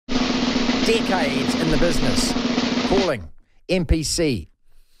decades in the business, calling MPC,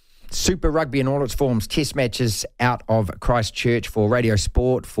 Super Rugby in all its forms, test matches out of Christchurch for Radio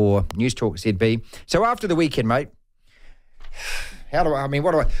Sport, for News Talk ZB. So after the weekend, mate, where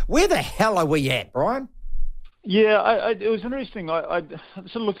the hell are we at, Brian? Yeah, it was interesting. I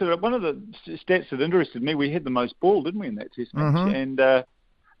sort of looked at it. One of the stats that interested me, we had the most ball, didn't we, in that test match? Mm-hmm.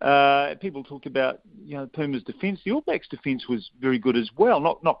 And people talked about, Puma's defence. The All Blacks' defence was very good as well.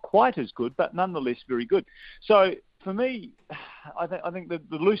 Not quite as good, but nonetheless very good. So for me, I think the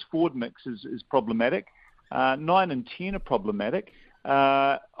loose forward mix is problematic. 9 and 10 are problematic.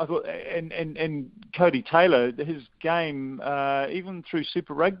 I thought, and Cody Taylor, his game, even through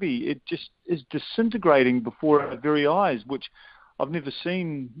Super Rugby, it just is disintegrating before our very eyes, which I've never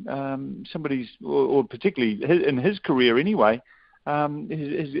seen somebody's, or particularly in his career anyway,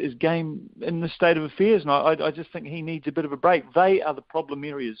 his game in this state of affairs. And I just think he needs a bit of a break. They are the problem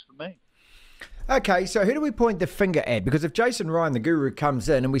areas for me. Okay, so who do we point the finger at? Because if Jason Ryan, the guru, comes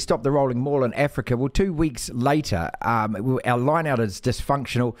in and we stop the rolling maul in Africa, well, 2 weeks later, our line-out is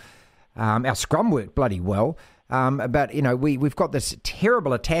dysfunctional. Our scrum worked bloody well. But, we've got this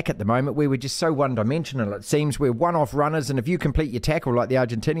terrible attack at the moment where we're just so one-dimensional. It seems we're one-off runners, and if you complete your tackle like the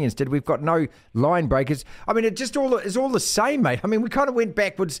Argentinians did, we've got no line breakers. I mean, it just is all the same, mate. I mean, we kind of went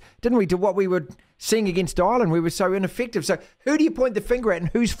backwards, didn't we, to what we were seeing against Ireland. We were so ineffective. So who do you point the finger at and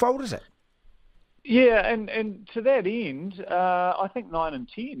whose fault is it? Yeah, and to that end, I think 9 and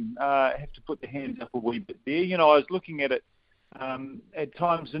 10 have to put their hands up a wee bit there. I was looking at it at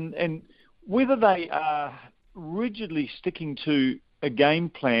times, and whether they are rigidly sticking to a game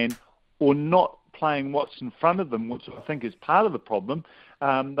plan or not playing what's in front of them, which I think is part of the problem.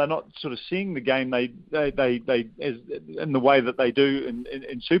 They're not sort of seeing the game they as in the way that they do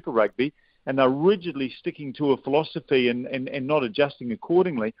in Super Rugby. And they're rigidly sticking to a philosophy and not adjusting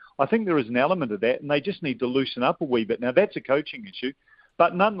accordingly. I think there is an element of that, and they just need to loosen up a wee bit. Now, that's a coaching issue.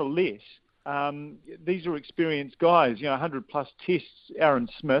 But nonetheless, these are experienced guys, 100-plus tests. Aaron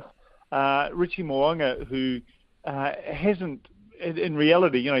Smith, Richie Mo'unga, who hasn't, in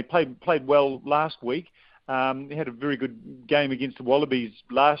reality, he played well last week. He had a very good game against the Wallabies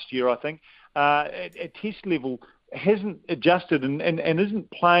last year, I think. At test level, hasn't adjusted and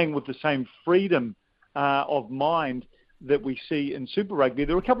isn't playing with the same freedom of mind that we see in Super Rugby.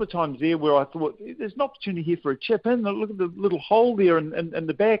 There were a couple of times there where I thought, there's an opportunity here for a chip in. Look at the little hole there in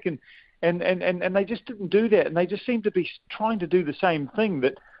the back, and they just didn't do that. And they just seemed to be trying to do the same thing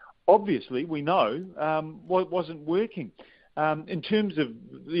that obviously we know wasn't working. In terms of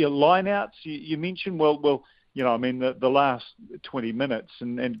the line-outs, you mentioned, the last 20 minutes,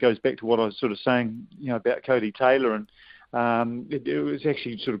 and it goes back to what I was sort of saying, about Cody Taylor, and it was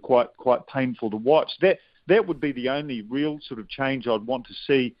actually sort of quite painful to watch. That would be the only real sort of change I'd want to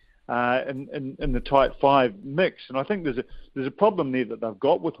see in the tight five mix. And I think there's a problem there that they've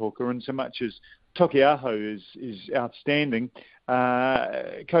got with hooker, in so much as Tokiaho is outstanding.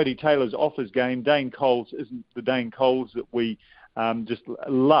 Cody Taylor's off his game. Dane Coles isn't the Dane Coles that we just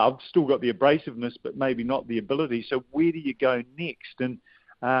love. Still got the abrasiveness, but maybe not the ability. So where do you go next? And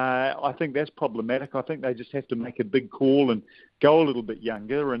I think that's problematic. I think they just have to make a big call and go a little bit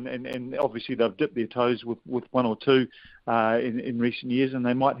younger. And obviously they've dipped their toes with one or two in recent years, and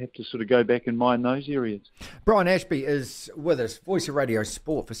they might have to sort of go back and mine those areas. Brian Ashby is with us, voice of Radio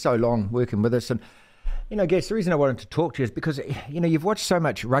Sport for so long, working with us. And Guess, the reason I wanted to talk to you is because, you've watched so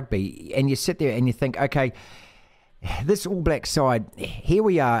much rugby and you sit there and you think, okay, this All Black side, here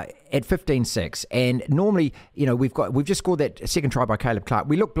we are at 15-6, and normally, we've just scored that second try by Caleb Clark.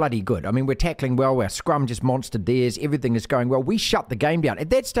 We look bloody good. I mean, we're tackling well. Our scrum just monstered theirs. Everything is going well. We shut the game down. At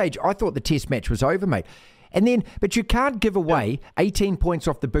that stage, I thought the test match was over, mate. And then, but you can't give away 18 points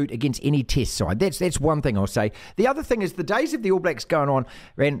off the boot against any test side. That's one thing I'll say. The other thing is the days of the All Blacks going on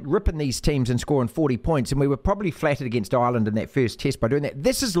and ripping these teams and scoring 40 points, and we were probably flattered against Ireland in that first test by doing that.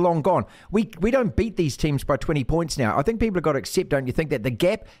 This is long gone. We don't beat these teams by 20 points now. I think people have got to accept, don't you think, that the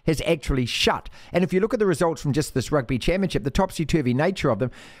gap has actually shut. And if you look at the results from just this rugby championship, the topsy-turvy nature of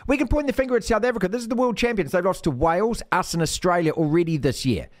them, we can point the finger at South Africa. This is the world champions. They lost to Wales, us and Australia already this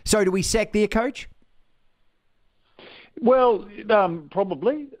year. So do we sack their coach? Well,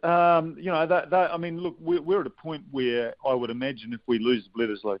 probably. Look, we're at a point where I would imagine if we lose the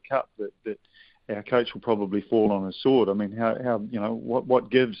Bledisloe Cup that our coach will probably fall on his sword. I mean,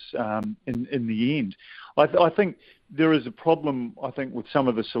 what gives in the end? I think there is a problem, with some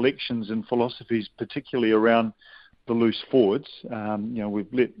of the selections and philosophies, particularly around the loose forwards.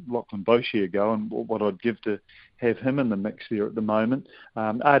 We've let Lachlan Boshier go, and what I'd give to have him in the mix there at the moment.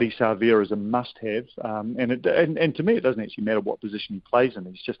 Artie Savia is a must-have, and to me it doesn't actually matter what position he plays in.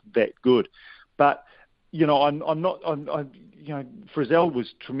 He's just that good. But Frizzell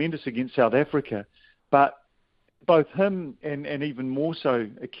was tremendous against South Africa, but both him and even more so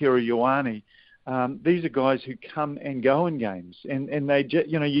Akira Ioane, these are guys who come and go in games, and they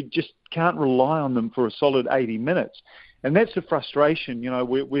you just can't rely on them for a solid 80 minutes, and that's the frustration. I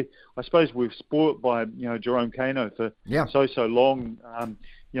suppose we're spoilt by Jerome Kano for so long.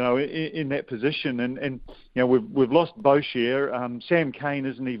 In that position, and we've lost Boshier. Sam Cane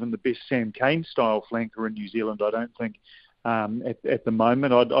isn't even the best Sam Cane style flanker in New Zealand, I don't think, at the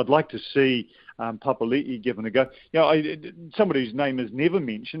moment. I'd like to see Papali'i given a go. Somebody whose name is never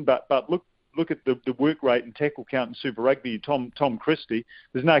mentioned, but look at the work rate and tackle count in Super Rugby. Tom Christie.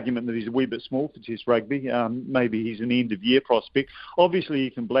 There's an argument that he's a wee bit small for Test Rugby. Maybe he's an end of year prospect. Obviously,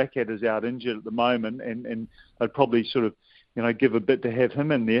 Ethan Blackhead is out injured at the moment, and I'd probably sort of give a bit to have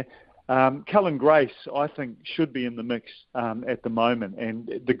him in there. Cullen Grace, I think, should be in the mix at the moment.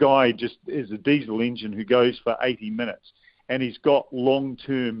 And the guy just is a diesel engine who goes for 80 minutes. And he's got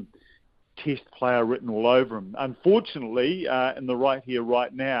long-term Test player written all over him. Unfortunately, in the right here,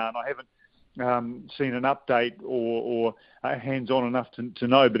 right now, and I haven't seen an update or hands-on enough to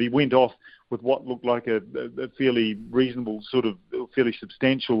know, but he went off with what looked like a fairly reasonable, sort of fairly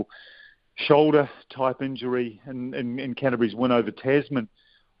substantial shoulder-type injury in Canterbury's win over Tasman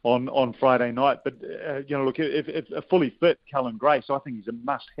on Friday night. But, look, if a fully fit Cullen Grace, I think he's a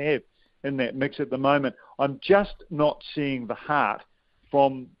must-have in that mix at the moment. I'm just not seeing the heart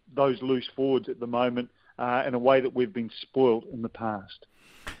from those loose forwards at the moment in a way that we've been spoiled in the past.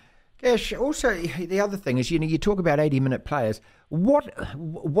 Ash, also, the other thing is, you talk about 80-minute players.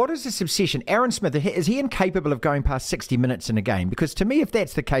 What is this obsession? Aaron Smith, is he incapable of going past 60 minutes in a game? Because to me, if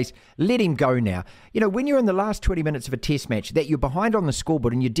that's the case, let him go now. When you're in the last 20 minutes of a test match, that you're behind on the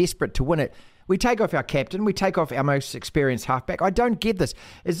scoreboard and you're desperate to win it, we take off our captain, we take off our most experienced halfback. I don't get this.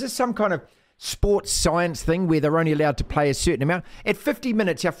 Is this some kind of sports science thing where they're only allowed to play a certain amount? At 50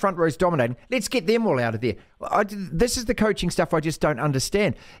 minutes, our front row's dominating. Let's get them all out of there. This is the coaching stuff I just don't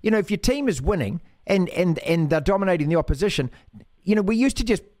understand. If your team is winning and they're dominating the opposition, we used to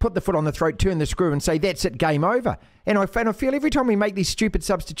just put the foot on the throat, turn the screw and say, that's it, game over. And I feel every time we make these stupid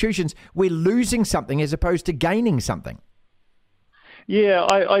substitutions, we're losing something as opposed to gaining something. Yeah,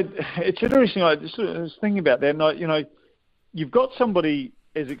 it's interesting. I was thinking about that. And you've got somebody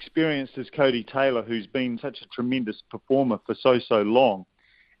as experienced as Cody Taylor, who's been such a tremendous performer for so long,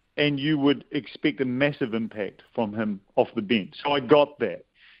 and you would expect a massive impact from him off the bench. So I got that.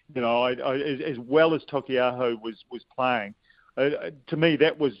 As well as Tokiaho was playing, to me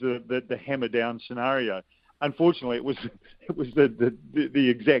that was the hammer down scenario. Unfortunately, it was the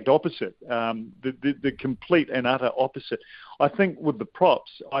exact opposite, the complete and utter opposite. I think with the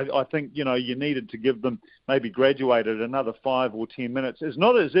props, I think you needed to give them maybe graduated another 5 or 10 minutes. It's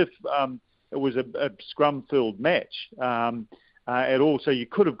not as if it was a scrum-filled match at all. So you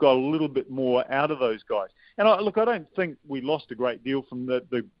could have got a little bit more out of those guys. And I don't think we lost a great deal from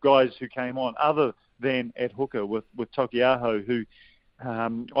the guys who came on, other than at hooker with Tokiaho, who.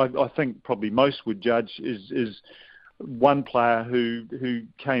 I think probably most would judge is one player who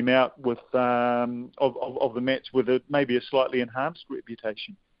came out with of the match with maybe a slightly enhanced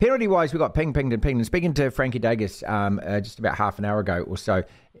reputation. Penalty-wise, we got pinged. And speaking to Frankie Davis just about half an hour ago or so,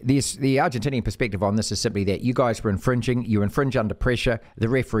 the Argentinian perspective on this is simply that you guys were infringing. You infringe under pressure. The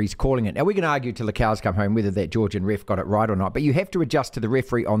referee's calling it. Now, we can argue till the cows come home whether that Georgian ref got it right or not, but you have to adjust to the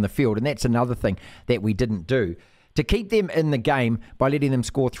referee on the field, and that's another thing that we didn't do, to keep them in the game by letting them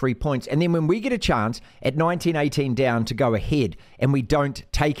score 3 points. And then when we get a chance at 19-18 down to go ahead and we don't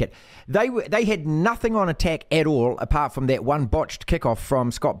take it, they had nothing on attack at all apart from that one botched kickoff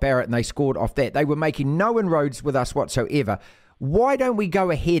from Scott Barrett, and they scored off that. They were making no inroads with us whatsoever. Why don't we go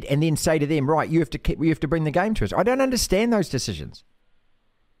ahead and then say to them, right, you have to bring the game to us? I don't understand those decisions.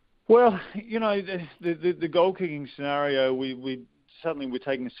 Well, the goal kicking scenario, suddenly we're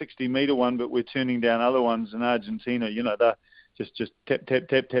taking a 60-metre one, but we're turning down other ones in Argentina. They're just tap, tap,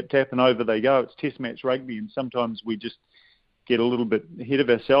 tap, tap, tap, and over they go. It's test match rugby, and sometimes we just get a little bit ahead of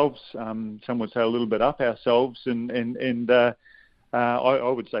ourselves. Some would say a little bit up ourselves, and I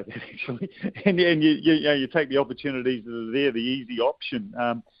would say that actually. And you take the opportunities that are there, the easy option,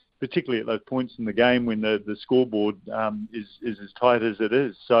 particularly at those points in the game when the scoreboard is as tight as it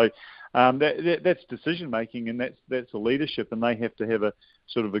is. So. That's decision making, and that's the leadership, and they have to have a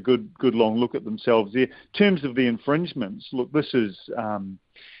sort of a good long look at themselves there. In terms of the infringements, look, this is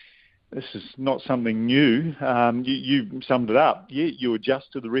this is not something new. You summed it up. Yeah, you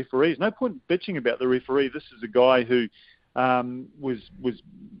adjust to the referees. No point bitching about the referee. This is a guy who was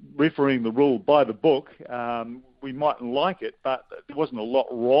refereeing the rule by the book. We mightn't like it, but there wasn't a lot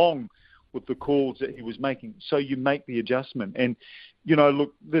wrong with the calls that he was making. So you make the adjustment. And,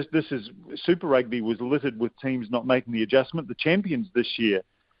 look, this is Super Rugby was littered with teams not making the adjustment. The champions this year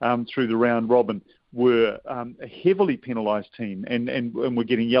through the round robin were a heavily penalised team and were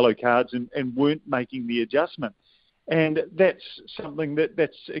getting yellow cards and weren't making the adjustment. And that's something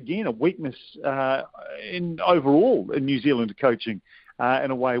that's, again, a weakness in overall in New Zealand coaching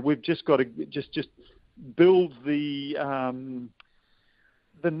in a way. We've just got to just build the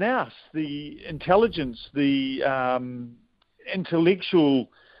nous, the intelligence, the intellectual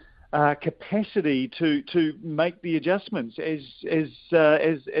capacity to make the adjustments as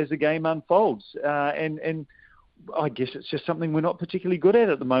the game unfolds, and I guess it's just something we're not particularly good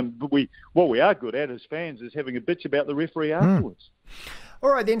at the moment. But what we are good at as fans is having a bitch about the referee afterwards. All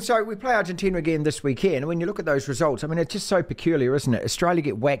right, then. So we play Argentina again this weekend. And when you look at those results, I mean, it's just so peculiar, isn't it? Australia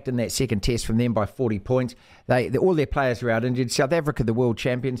get whacked in that second test from them by 40 points. All their players are out injured. South Africa, the world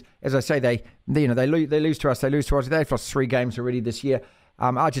champions, as I say, they lose to us. They lose to us. They've lost 3 games already this year.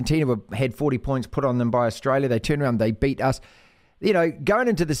 Argentina had 40 points put on them by Australia. They turned around, they beat us. Going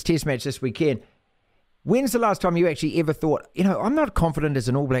into this test match this weekend, when's the last time you actually ever thought, I'm not confident as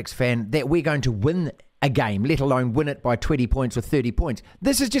an All Blacks fan that we're going to win a game, let alone win it by 20 points or 30 points?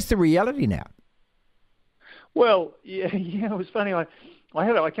 This is just the reality now. Well, yeah, it was funny. I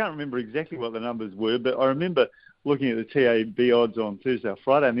can't remember exactly what the numbers were, but I remember looking at the TAB odds on Thursday or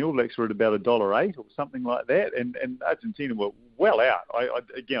Friday, and the All Blacks were at about $1.08 or something like that, and Argentina were well out. I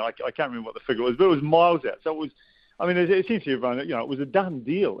can't remember what the figure was, but it was miles out. So it was, essentially everyone, it was a done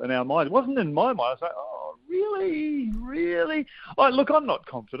deal in our mind. It wasn't in my mind. I was like, oh, really? Look, I'm not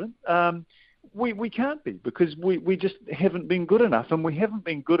confident. We can't be, because we just haven't been good enough, and we haven't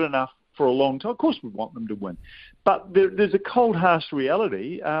been good enough for a long time. Of course we want them to win, but there's a cold, harsh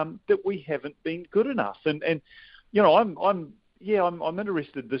reality that we haven't been good enough. And I'm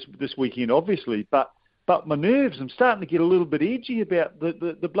interested this weekend, obviously, but my nerves, I'm starting to get a little bit edgy about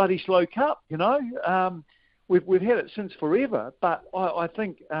the bloody slow cup. We've had it since forever, but I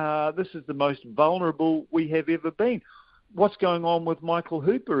think this is the most vulnerable we have ever been. What's going on with Michael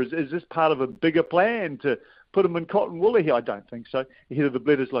Hooper? Is this part of a bigger plan to put him in cotton wool? I don't think so, ahead of the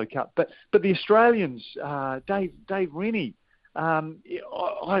Bledisloe Cup. But the Australians, Dave Rennie,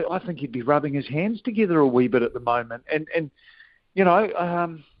 I think he'd be rubbing his hands together a wee bit at the moment. And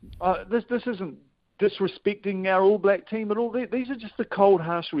this isn't disrespecting our All Black team at all. These are just the cold,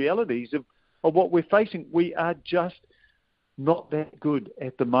 harsh realities of what we're facing. We are just not that good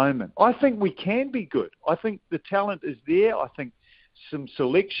at the moment. I think we can be good. I think the talent is there. I think some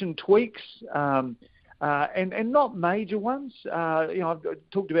selection tweaks and not major ones. I've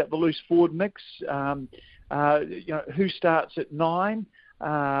talked about the loose forward mix. Who starts at 9?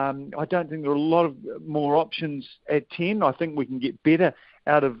 I don't think there are a lot of more options at 10. I think we can get better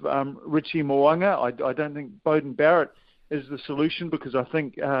out of Richie Mo'unga. I don't think Beauden Barrett is the solution, because I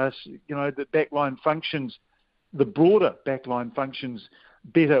think the backline functions. The broader backline functions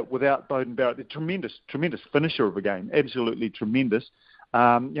better without Beauden Barrett. The tremendous finisher of a game, absolutely tremendous.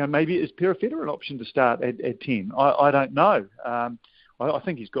 Maybe is Perifetta an option to start at 10? I don't know. I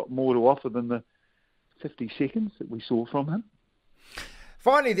think he's got more to offer than the 50 seconds that we saw from him.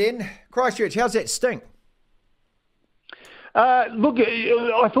 Finally then, Christchurch, how's that stink? Look,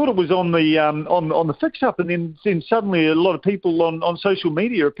 I thought it was on the fix-up, and then suddenly a lot of people on social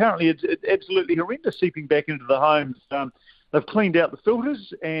media, apparently it's absolutely horrendous, seeping back into the homes. They've cleaned out the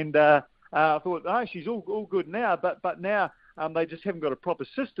filters, and I thought, she's all good now, but now they just haven't got a proper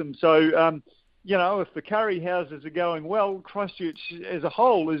system. So, if the curry houses are going well, Christchurch as a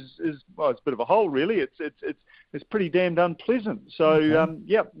whole is it's a bit of a hole, really. It's pretty damned unpleasant. So,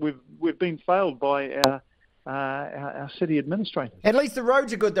 we've been failed by our city administrators. At least the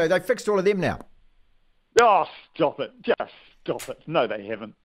roads are good, though. They fixed all of them now. Oh, stop it. Just stop it. No, they haven't.